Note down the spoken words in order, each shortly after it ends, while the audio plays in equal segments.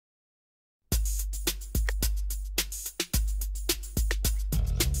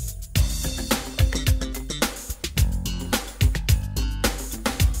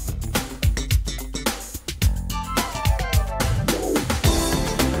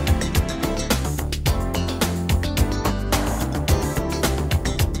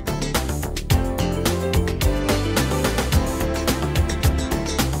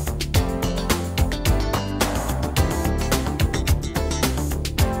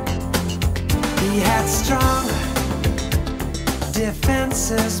He had strong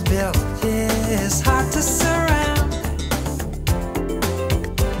defenses built his heart to surround.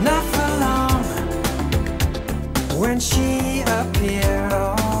 Not for long, when she appeared,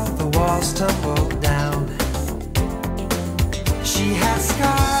 all the walls tumbled down. She had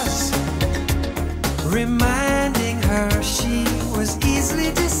scars reminding her she was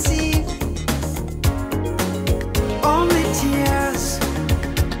easily deceived. Only tears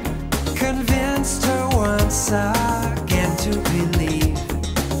convinced her once again to believe.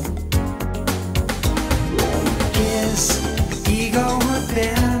 His ego would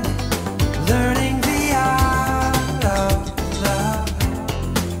bend, learning the art of love.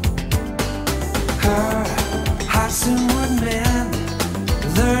 Her heart soon would mend,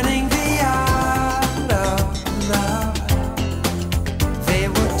 learning the art of love. They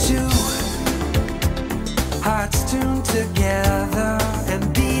were two hearts tuned together and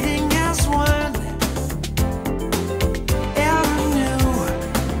beating as one. Ever knew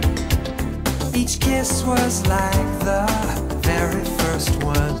each kiss was like the very first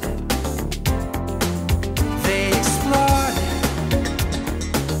one. They explored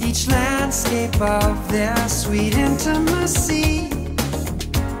each landscape of their sweet intimacy.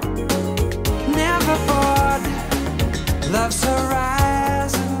 Never bored, love's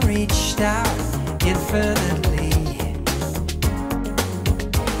horizon reached out infinitely.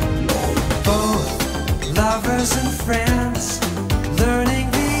 Both lovers and friends, learning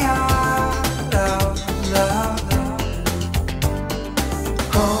the art of love.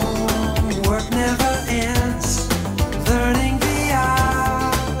 Homework never ends, learning the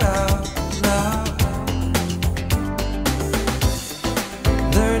art of love.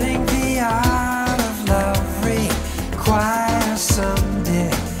 Learning the art of love requires some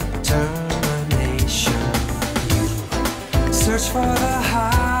determination. You search for the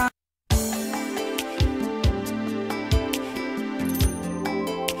heart.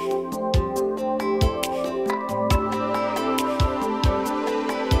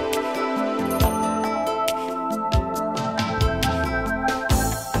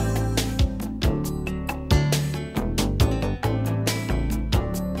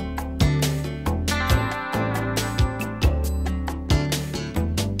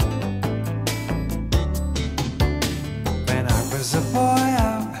 As a boy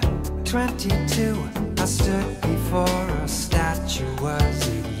of 22, I stood before a statue. Was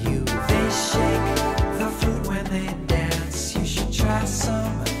it you? They shake the flute when they dance. You should try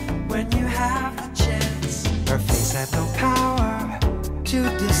some when you have the chance. Her face had no power to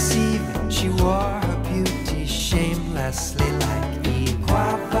deceive. She wore her beauty shamelessly like Eve.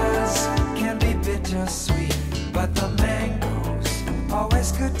 Guavas can be bittersweet, but the mango's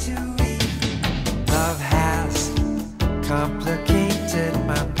always good to eat. Love has complicated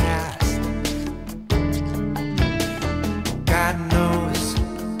my past. God knows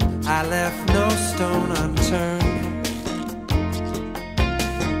I left no stone unturned.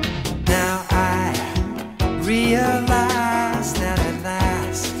 Now I realize that at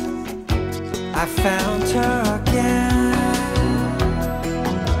last I found her again.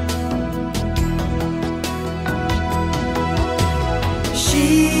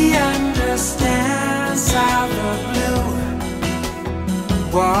 She understands how the blue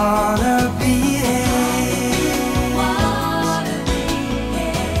water behaves.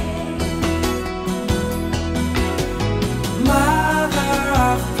 Mother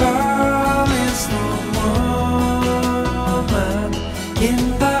of pearl is the woman in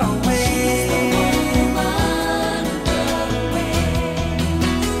the way.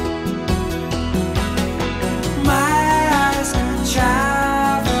 My eyes could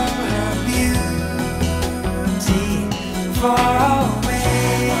travel her beauty far away.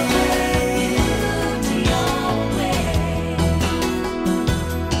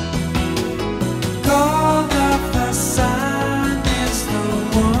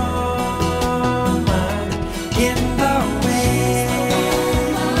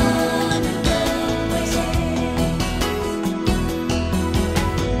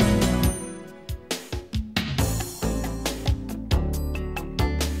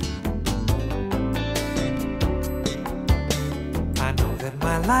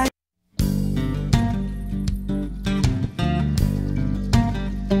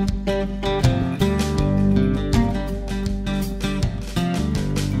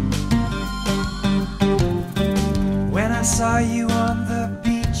 I saw you on the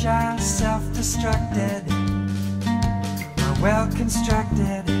beach, I self-destructed. My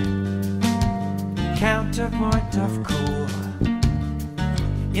well-constructed counterpoint of cool.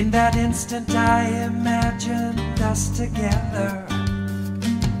 In that instant I imagined us together,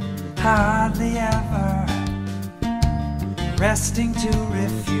 hardly ever resting to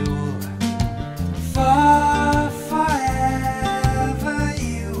refuel. For forever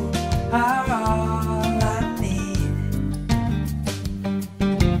you are all I need.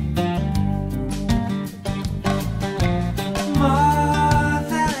 More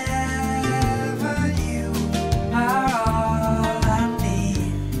than ever you are all I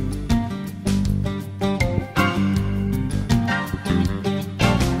need.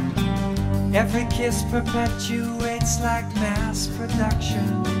 Every kiss perpetuates like mass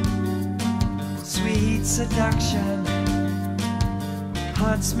production. Sweet seduction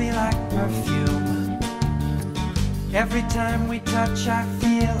haunts me like perfume. Every time we touch I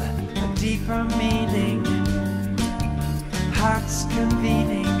feel a deeper meaning. Hearts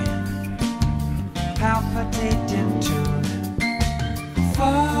convening, palpitate in tune.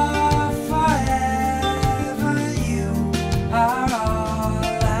 For forever you are all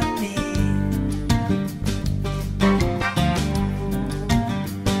I need.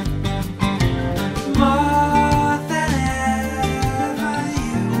 More than ever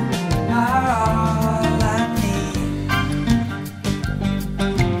you are all I need.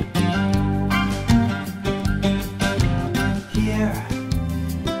 Here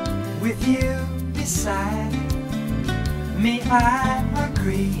with you beside me I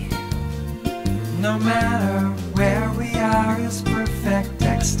agree. No matter where we are is perfect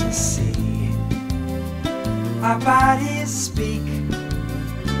ecstasy. Our bodies speak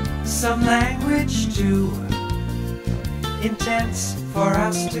some language too, intense for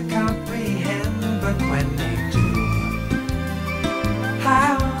us to comprehend, but when they do,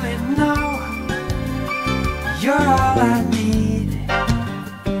 I only know you're all I need.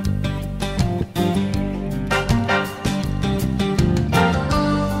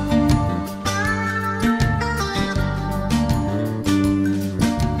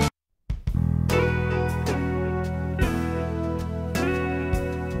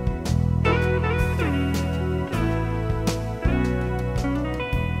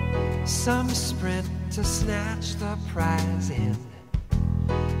 Some sprint to snatch the prize in.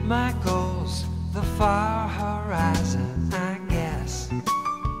 My goal's the far horizon. I guess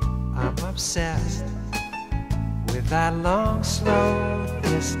I'm obsessed with that long, slow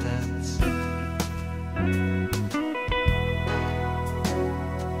distance.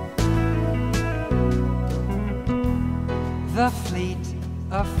 The fleet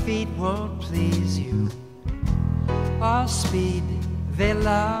of feet won't please you. All speed they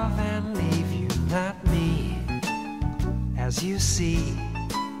love and leave you, not me. As you see,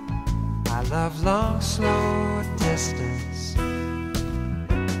 I love long, slow distance.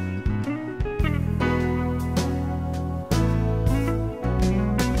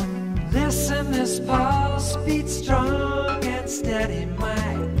 Listen, this pulse beats strong and steady.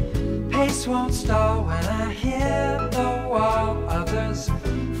 My pace won't stall when I hit the wall. Others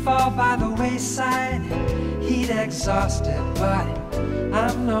fall by the wayside, heat exhausted, but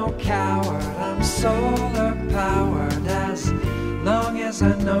I'm no coward, I'm solar powered. As long as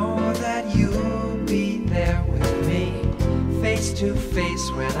I know that you'll be there with me, face to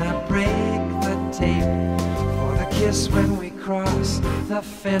face when I break the tape, for the kiss when we cross the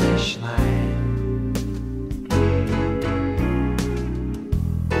finish line.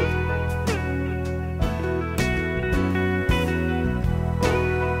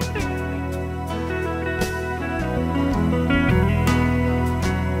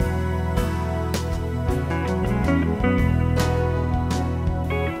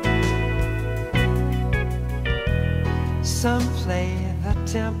 Some play the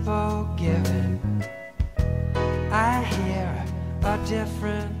tempo given. I hear a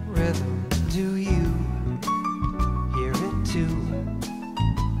different rhythm. Do you hear it too?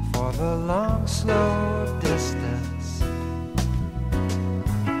 For the long, slow distance.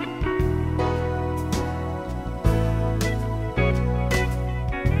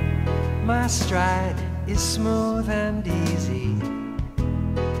 My stride is smooth and easy.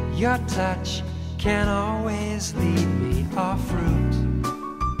 Your touch can always lead me off route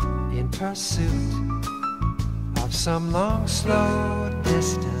in pursuit of some long, slow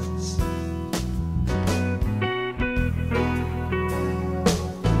distance.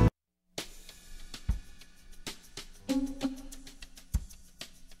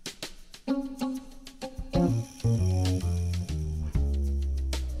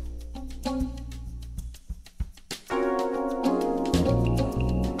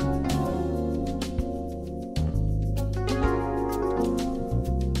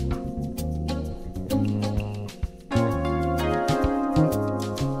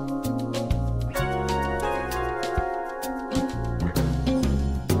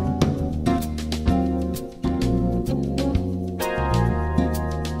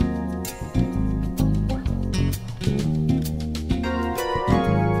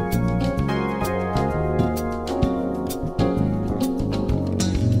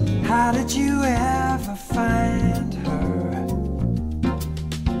 How did you ever find her?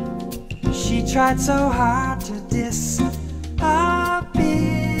 She tried so hard to disappear.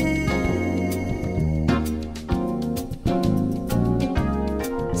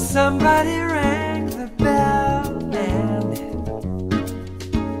 Somebody rang the bell and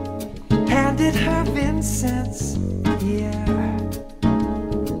handed her Vincent's ear.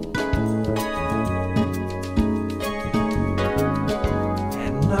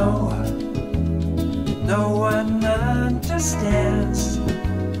 And no one understands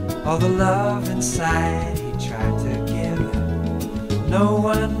all the love inside he tried to give. No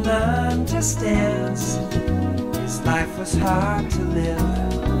one understands his life was hard to live.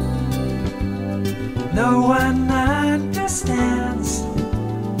 No one understands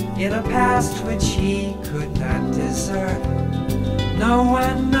in a past which he could not desert. No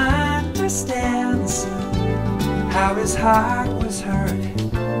one understands how his heart was hurt.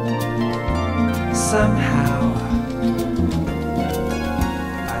 Somehow,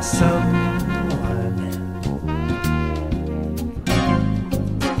 by someone.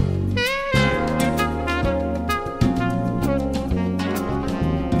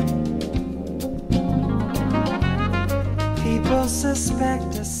 People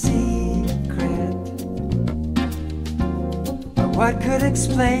suspect a secret, but what could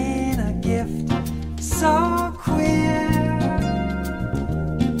explain a gift so queer?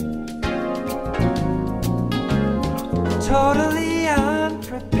 Totally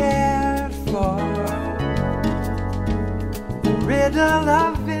unprepared for the riddle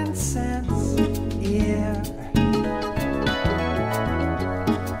of Vincent's ear.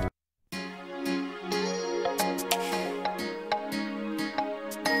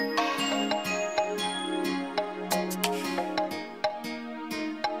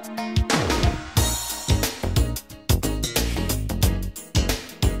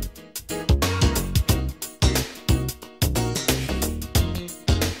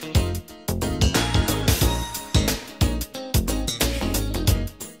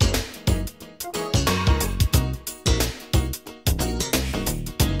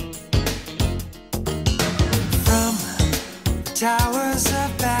 Towers of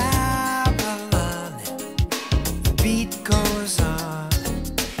Babylon, the beat goes on,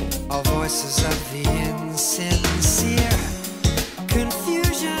 all voices of the insincere.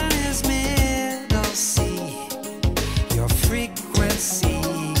 Confusion is middle C, your frequency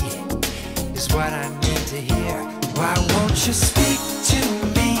is what I need to hear. Why won't you speak to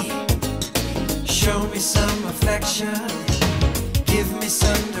me? Show me some affection, give me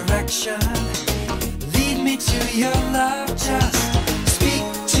some direction. Lead me to your love, just speak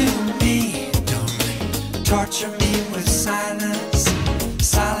to me. Don't torture me with silence.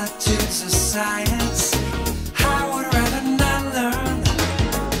 Solitude's a science I would rather not learn.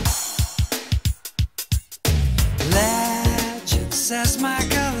 Legend says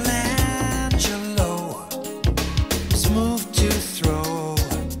Michelangelo was moved to throw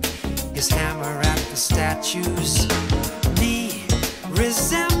his hammer at the statues. Me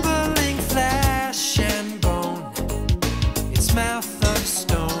resembling flesh and bone, its mouth of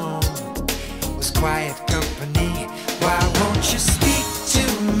stone was quiet company. Why won't you speak to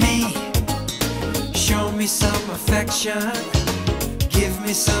me? Show me some affection, give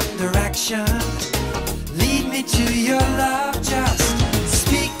me some direction. Lead me to your love, just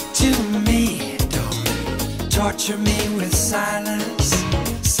speak to me. Don't torture me with silence.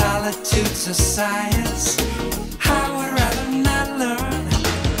 Solitude's a science I would rather not learn.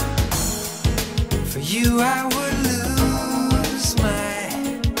 For you I would lose my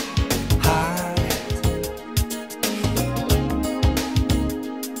heart.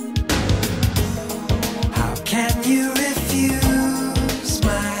 How can you refuse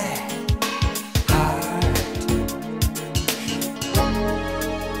my heart?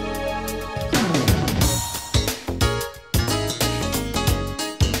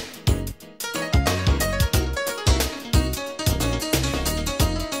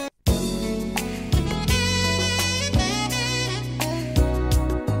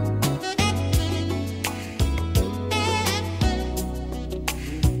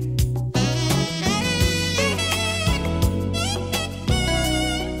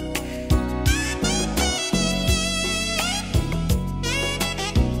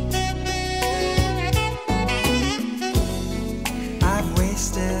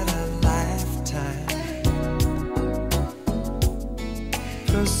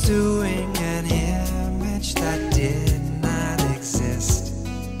 Pursuing an image that did not exist,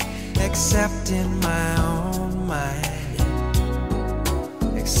 except in my own mind,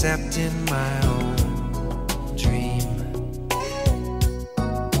 except in my own dream.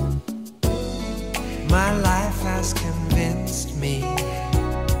 My life has convinced me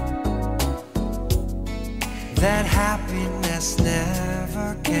that happiness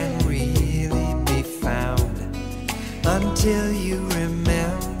never can really be found until you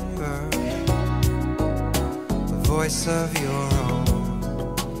remember the voice of your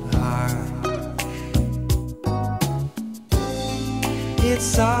own heart.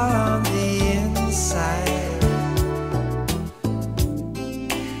 It's all on the inside.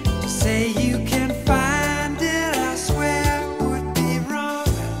 To say you can find it elsewhere would be wrong.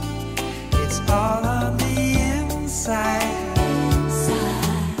 It's all on the inside.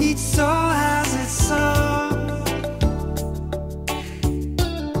 Each soul has its song.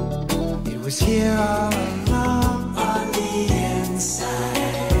 It was here all along on the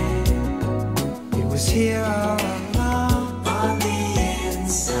inside. It was here all along on the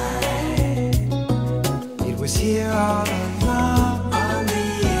inside. It was here all along on the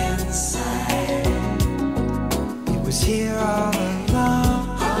inside. It was here all along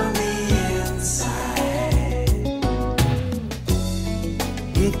on the inside.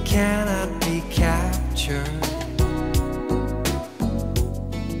 It cannot be captured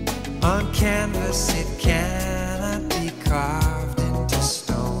on canvas. It cannot be carved into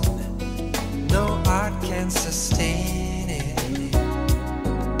stone. No art can sustain it.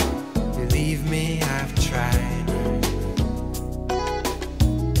 Believe me, I've tried.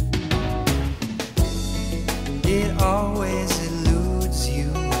 It always eludes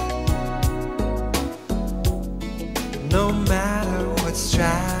you, no matter what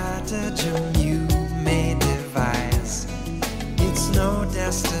stratagem you may devise. It's no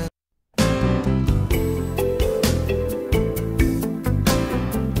destiny.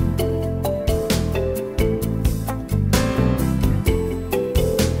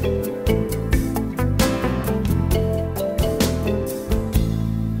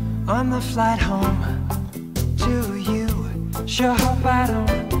 On the flight home to you, sure hope I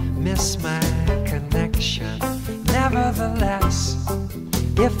don't miss my connection. Nevertheless,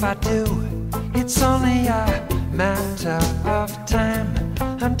 if I do, it's only a matter of time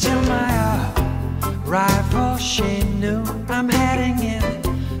until my arrival. She knew I'm heading in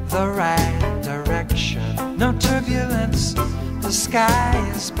the right direction. No turbulence, the sky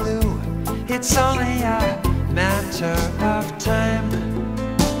is blue. It's only a matter of time.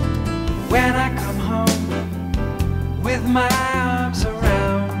 When I come home with my arms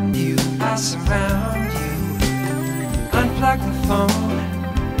around you, I surround you. Unplug the phone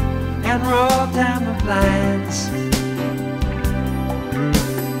and roll down the blinds.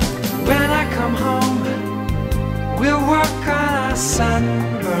 When I come home, we'll work on our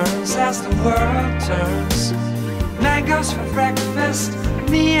sunburns as the world turns. Mangoes for breakfast,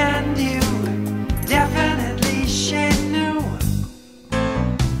 me and you. Definitely she knew.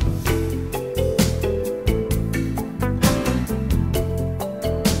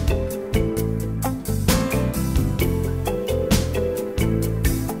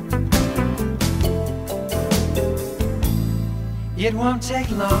 It won't take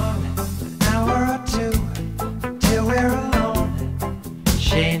long, an hour or two, till we're alone.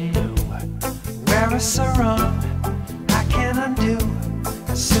 She knew where it's so wrong, I can undo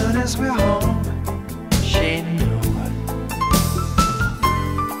as soon as we're home. She knew.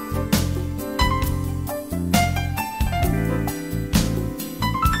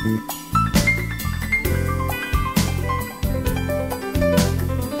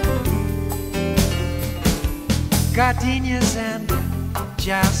 Gardenias and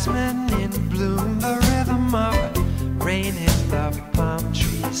jasmine in bloom, the rhythm of rain in the palm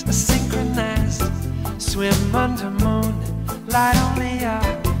trees, a synchronized swim under moonlight, only a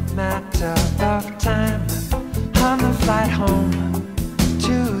matter of time. On the flight home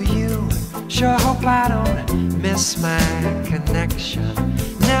to you, sure hope I don't miss my connection.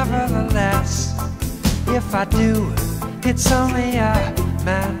 Nevertheless, if I do, it's only a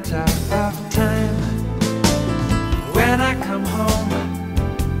matter of time. When I come home,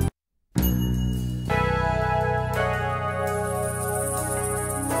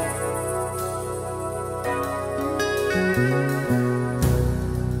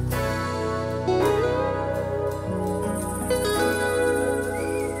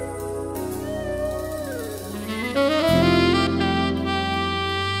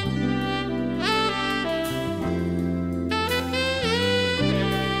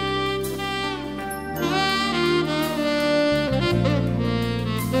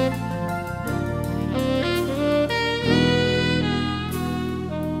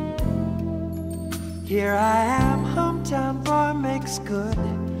 here I am, hometown boy makes good,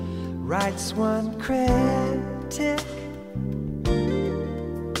 writes one critic.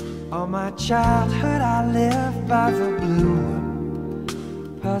 All my childhood I lived by the blue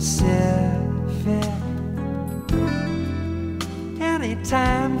Pacific.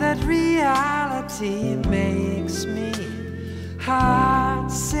 Anytime that reality makes me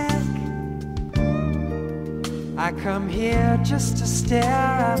heartsick, I come here just to stare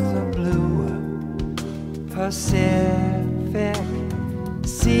at the blue Pacific.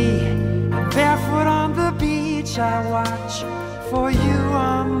 See, I'm barefoot on the beach, I watch for you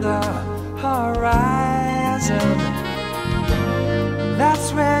on the horizon.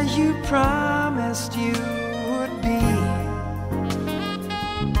 That's where you promised you would be.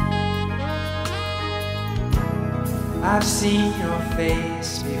 I've seen your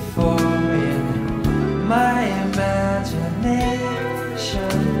face before in my imagination.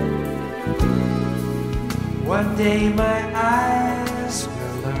 One day my eyes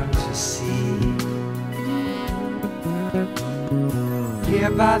will learn to see.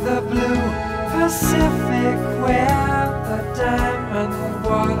 Here by the blue Pacific, where the diamond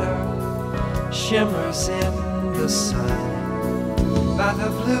water shimmers in the sun. By the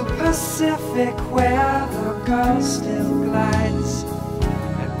blue Pacific, where the girl still glides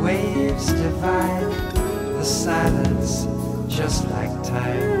and waves divide the silence just like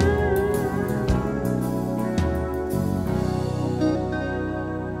time.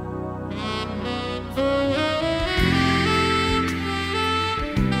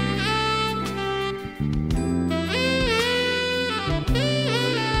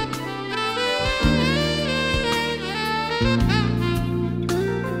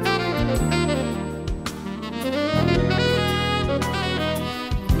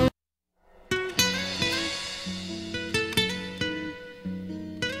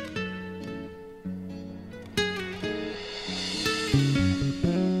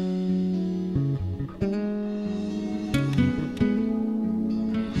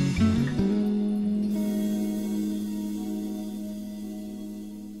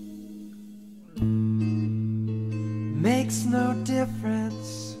 Makes no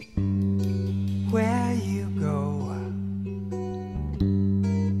difference where you go.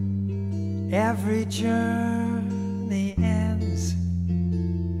 Every journey ends.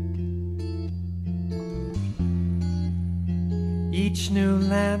 Each new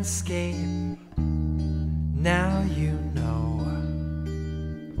landscape, now you know,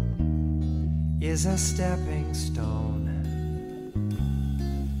 is a stepping stone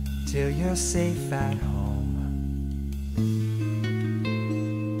till you're safe at home.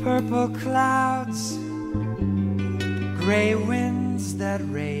 Purple clouds, gray winds that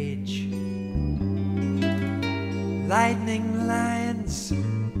rage, lightning lines,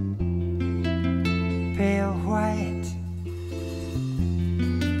 pale white.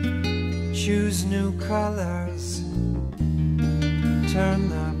 Choose new colors, turn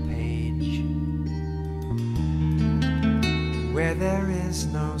the page. Where there is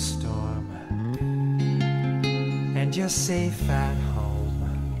no storm, and you're safe at home.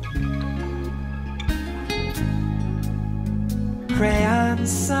 Crayon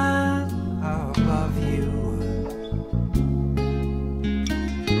sun above you,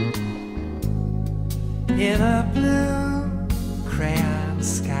 in a blue crayon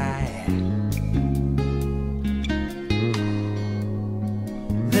sky.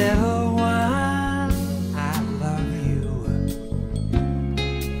 Little one, I love you.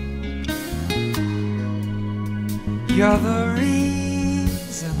 You're the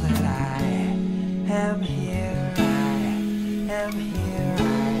reason that I am here. I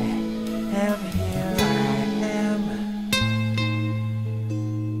am here.